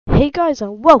Hey guys,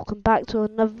 and welcome back to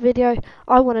another video.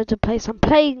 I wanted to play some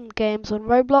playing games on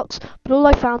Roblox, but all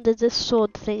I found is this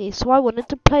sword thingy, so I wanted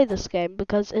to play this game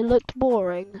because it looked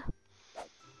boring.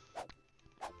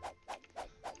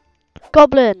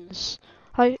 Goblins!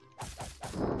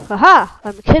 Haha!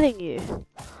 I'm killing you.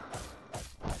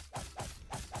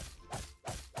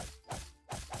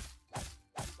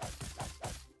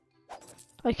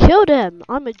 I killed him!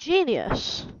 I'm a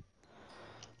genius!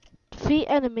 Defeat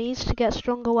enemies to get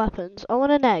stronger weapons. I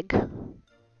want an egg.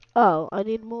 Oh, I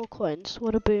need more coins.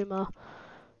 What a boomer.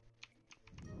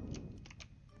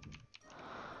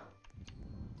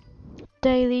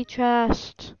 Daily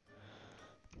chest.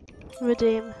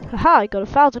 Redeem. Haha, I got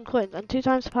 1,000 coins and 2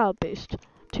 times power boost.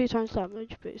 2 times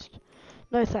damage boost.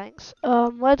 No thanks.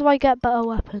 Where do I get better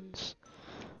weapons?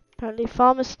 Apparently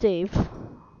Farmer Steve.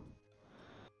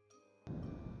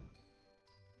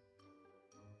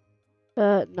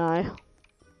 No.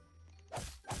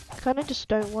 Kinda just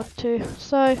don't want to.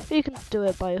 So, you can do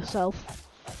it by yourself.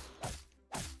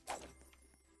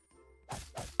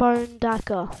 Bone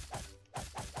dagger.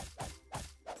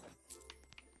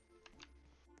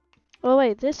 Oh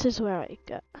wait, this is where I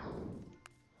get.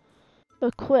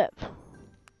 Equip.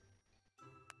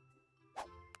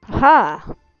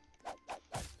 Ha!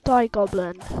 Die,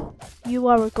 goblin. You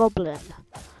are a goblin.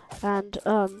 And,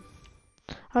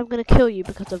 I'm gonna kill you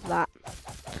because of that.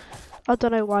 I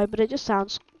don't know why, but it just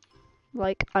sounds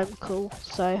like I'm cool.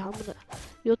 So,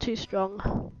 you're too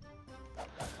strong.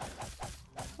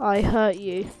 I hurt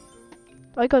you.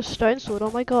 I got a stone sword,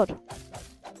 oh my god.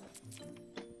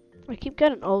 I keep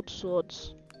getting old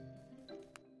swords.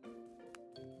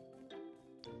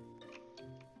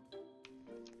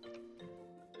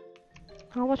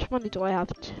 How much money do I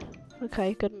have?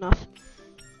 Okay, good enough.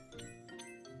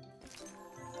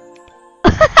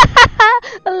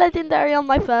 A legendary on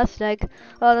my first egg.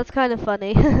 Oh, that's kind of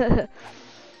funny.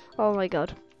 Oh my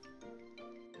god.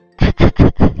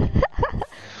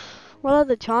 What are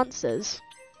the chances?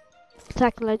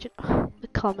 Attack legend. The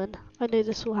common. I knew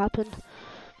this will happen.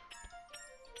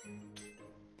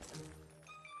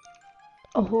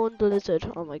 A horned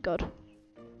lizard. Oh my god.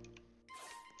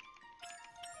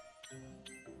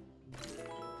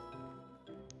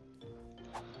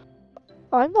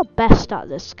 I'm the best at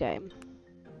this game.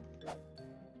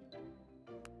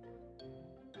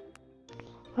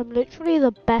 I'm literally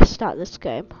the best at this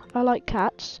game. I like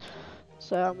cats,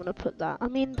 so I'm gonna put that. I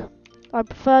mean, I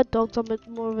prefer dogs. I'm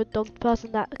more of a dog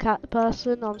person than a cat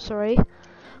person. I'm sorry.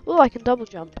 Oh, I can double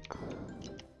jump.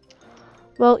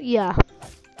 Well, yeah.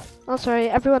 I'm sorry,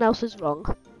 everyone else is wrong.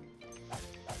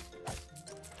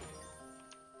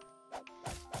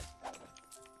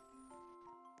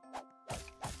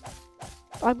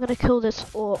 I'm gonna kill this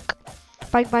orc.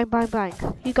 Bang, bang, bang, bang.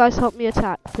 You guys help me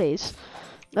attack, please.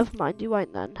 Never mind, you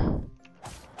won't then.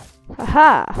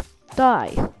 Haha!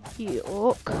 Die, you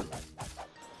orc.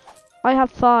 I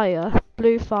have fire,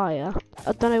 blue fire.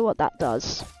 I don't know what that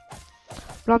does.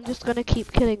 But I'm just gonna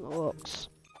keep killing orcs.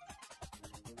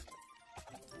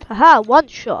 Haha, one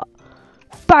shot.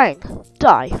 Bang,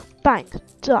 die, bang,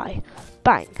 die,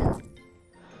 bang,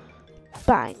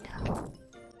 bang.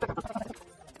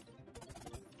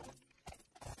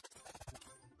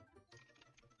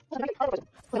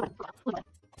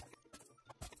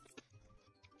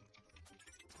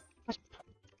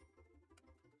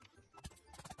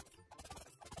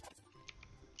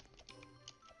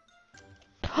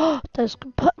 There's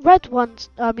red ones,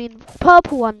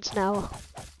 purple ones now.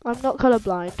 I'm not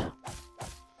colorblind.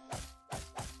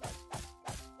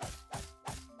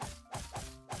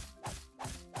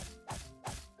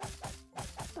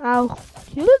 Ow,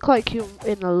 you look like you're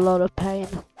in a lot of pain.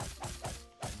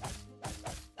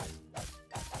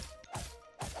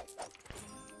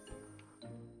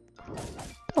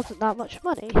 Wasn't that much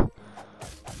money.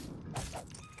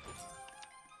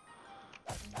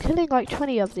 Killing like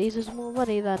 20 of these is more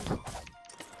money than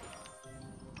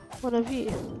one of you.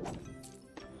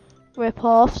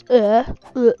 Rip-offs. I'm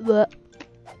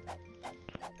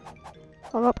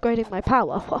upgrading my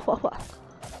power.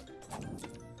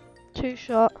 2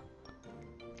 shot.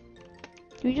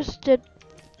 You just did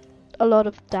a lot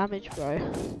of damage, bro.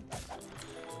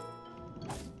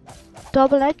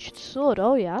 Double-edged sword.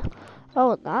 Oh yeah, I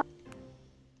want that.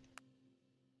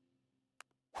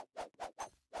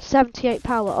 78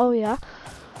 power, oh yeah.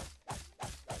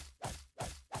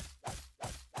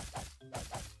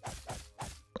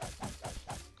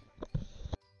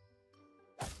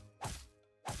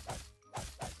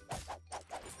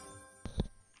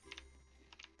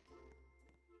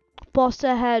 Boss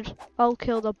ahead, I'll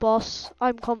kill the boss,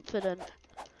 I'm confident.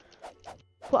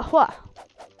 Wha, wha,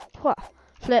 wha,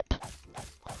 flip.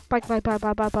 Bang, bang, bang,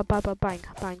 bang, bang, bang, bang, bang, bang,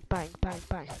 bang, bang, bang,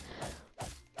 bang.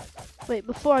 Wait,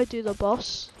 before I do the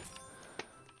boss,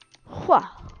 wha?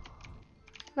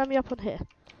 Let me up on here.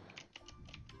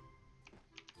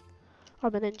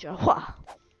 I'm a ninja. Wha?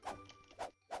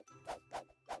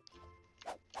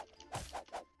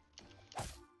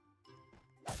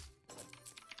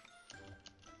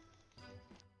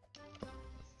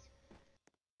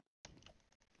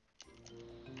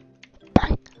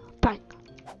 Bang, bang.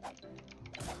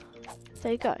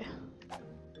 There you go.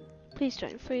 Please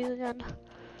don't freeze again,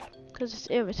 because it's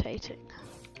irritating.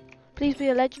 Please be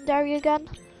a legendary again.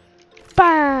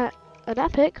 Bang! An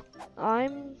epic.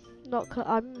 I'm not.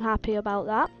 I'm happy about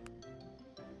that.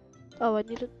 Oh, I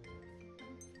need a.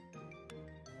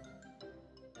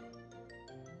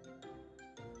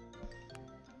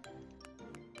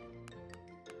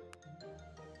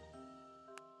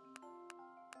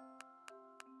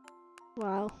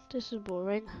 Wow, this is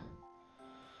boring.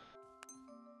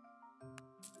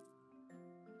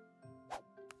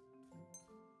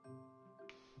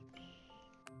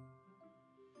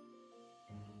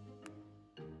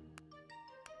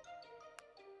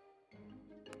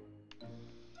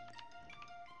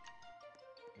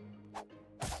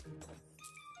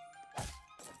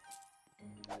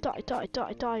 Die, die,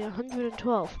 die, die,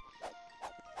 112.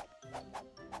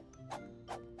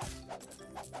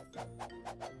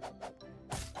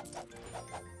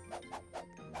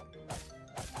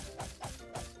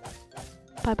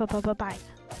 Bang, bang, bang, bang, bang.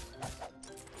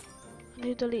 I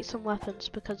need to delete some weapons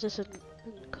because this isn't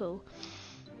cool.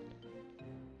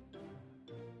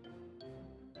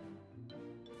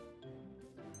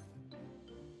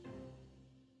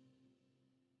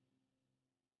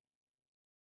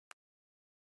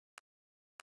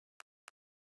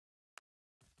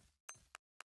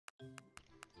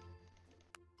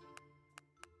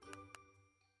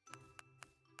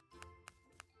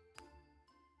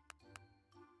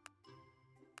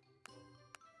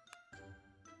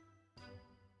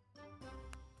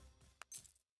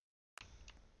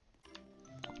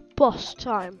 Boss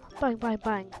time. Bang, bang,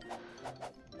 bang.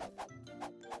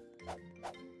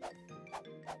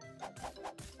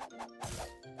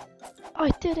 I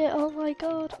did it! Oh my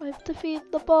god, I've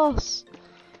defeated the boss!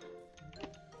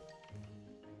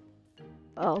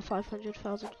 Oh,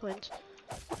 500,000 coins.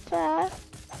 Not fair.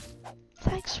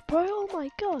 Thanks, bro. Oh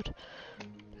my god.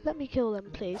 Let me kill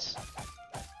them, please.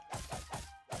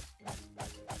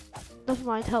 Never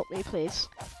mind, help me, please.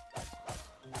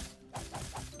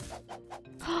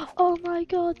 Oh my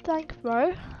god, thanks,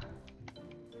 bro.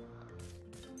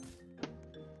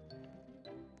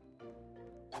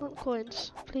 Want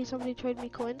coins. Please, somebody trade me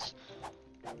coins.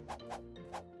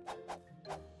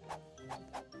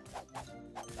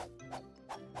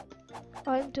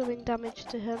 I'm doing damage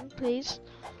to him, please.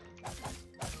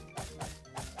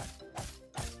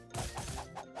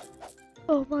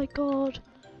 Oh my god.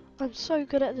 I'm so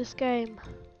good at this game.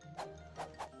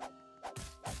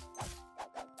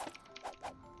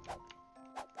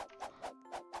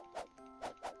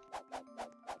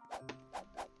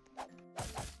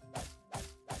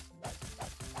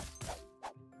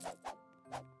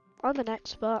 I'm an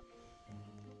expert.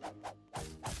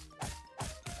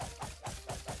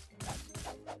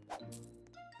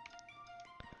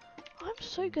 I'm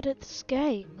so good at this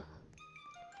game.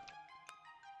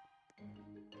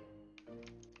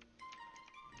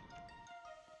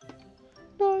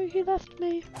 No, he left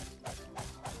me.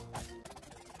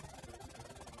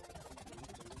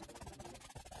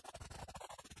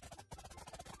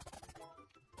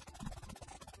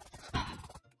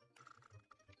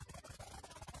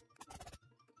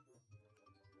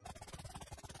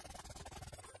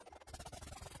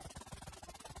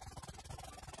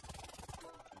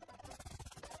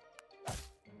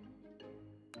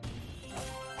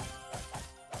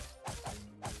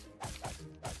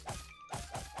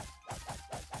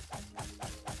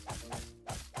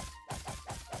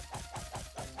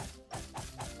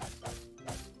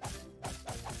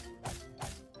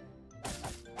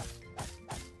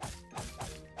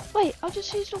 Wait, I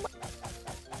just used all my...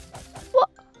 What?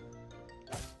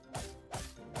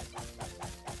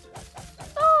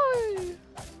 No!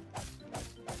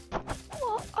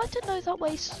 What? I didn't know that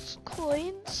wastes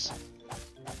coins.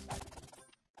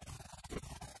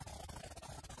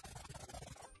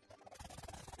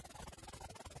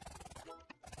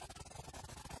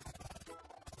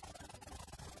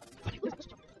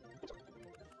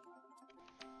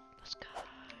 Let's go.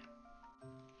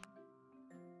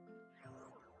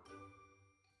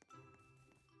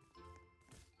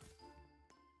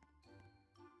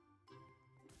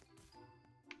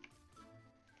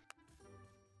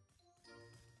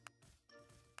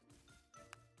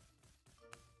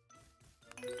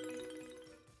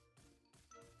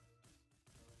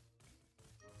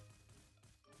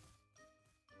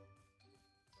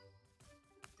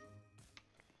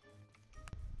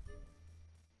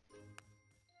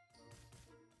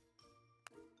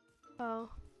 Oh.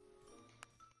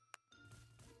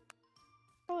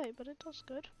 Oh wait, but it does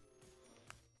good.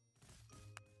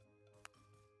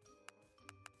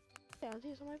 Yeah,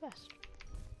 these are my best.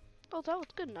 Oh, that was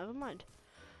good, never mind.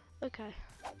 Okay.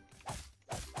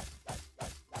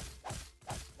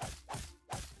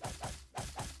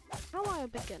 How am I a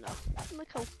beginner? Look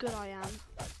how good I am.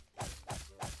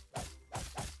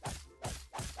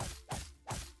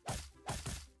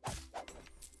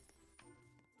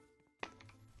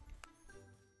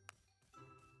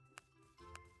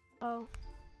 Oh,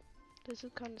 this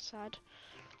is kind of sad.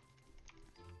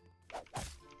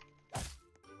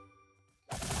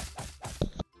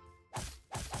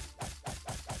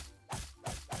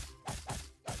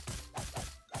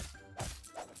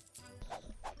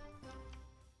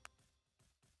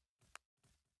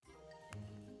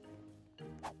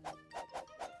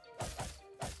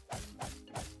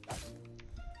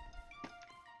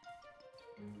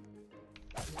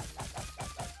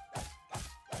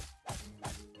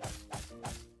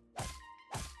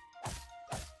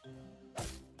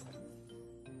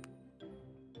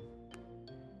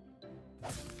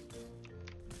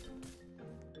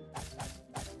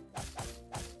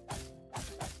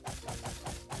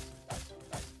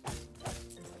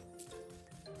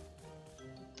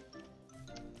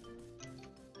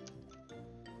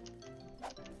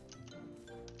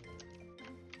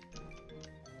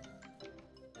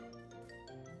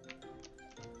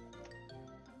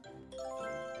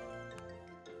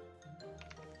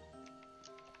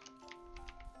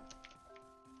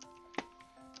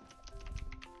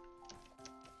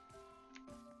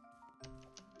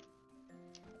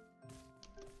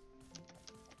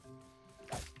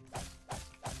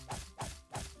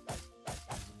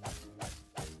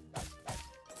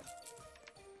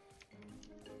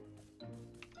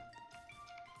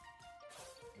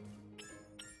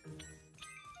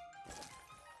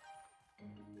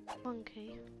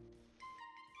 Monkey.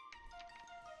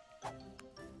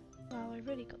 Wow, I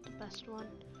really got the best one.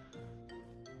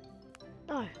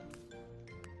 No.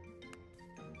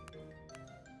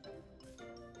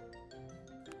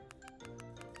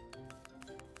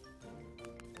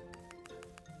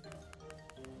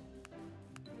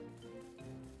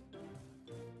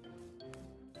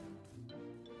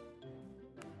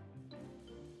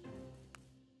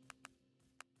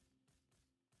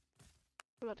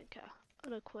 I don't care. I'm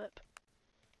gonna quit.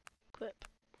 Quit.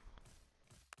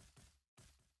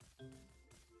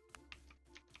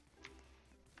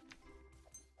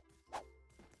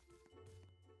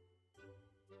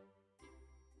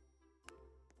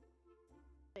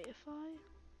 Wait, if I...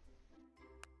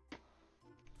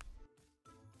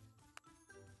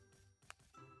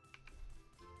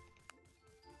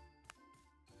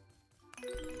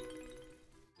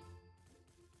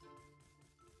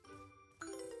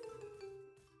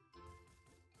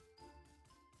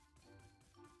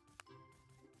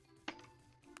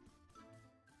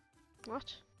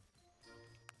 What?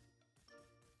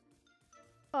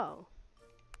 Oh.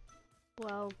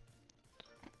 Well,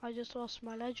 I just lost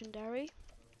my legendary.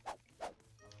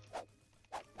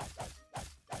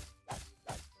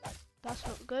 That's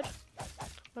not good.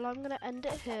 Well, I'm gonna end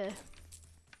it here.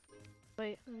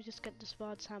 Wait, let me just get this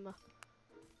bard's hammer.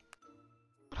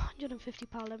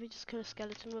 £150, let me just kill a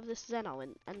skeleton with this, then I'll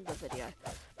end the video.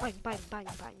 Bang, bang, bang,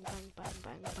 bang, bang, bang,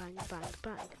 bang, bang, bang,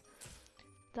 bang.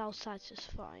 That was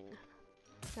satisfying.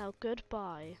 Now,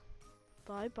 goodbye.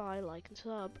 Bye-bye, like and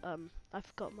sub. I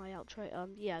forgot my outro.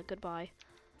 Yeah, goodbye.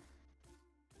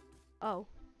 Oh,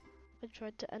 I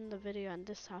tried to end the video and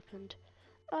this happened.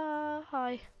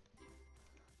 Hi.